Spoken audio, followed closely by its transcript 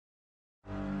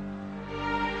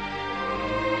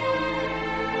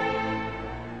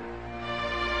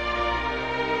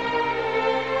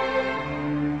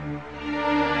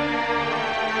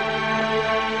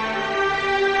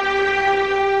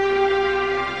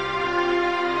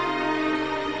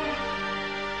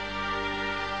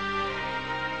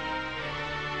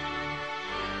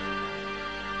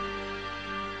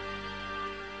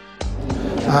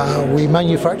We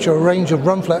manufacture a range of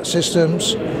run-flat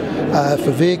systems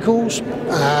for vehicles,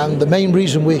 and the main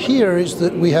reason we're here is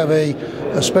that we have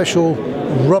a special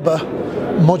rubber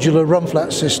modular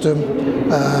run-flat system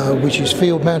which is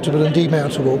field mountable and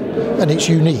demountable, and it's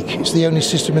unique. It's the only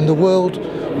system in the world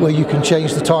where you can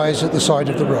change the tyres at the side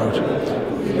of the road.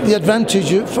 The advantage,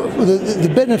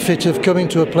 the benefit of coming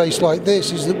to a place like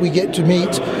this is that we get to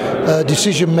meet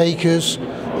decision makers.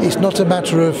 It's not a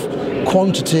matter of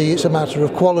quantity, it's a matter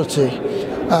of quality.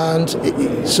 And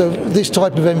so this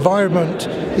type of environment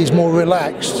is more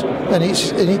relaxed, and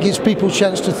it gives people a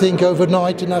chance to think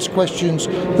overnight and ask questions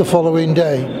the following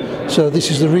day. So this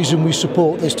is the reason we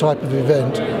support this type of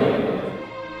event.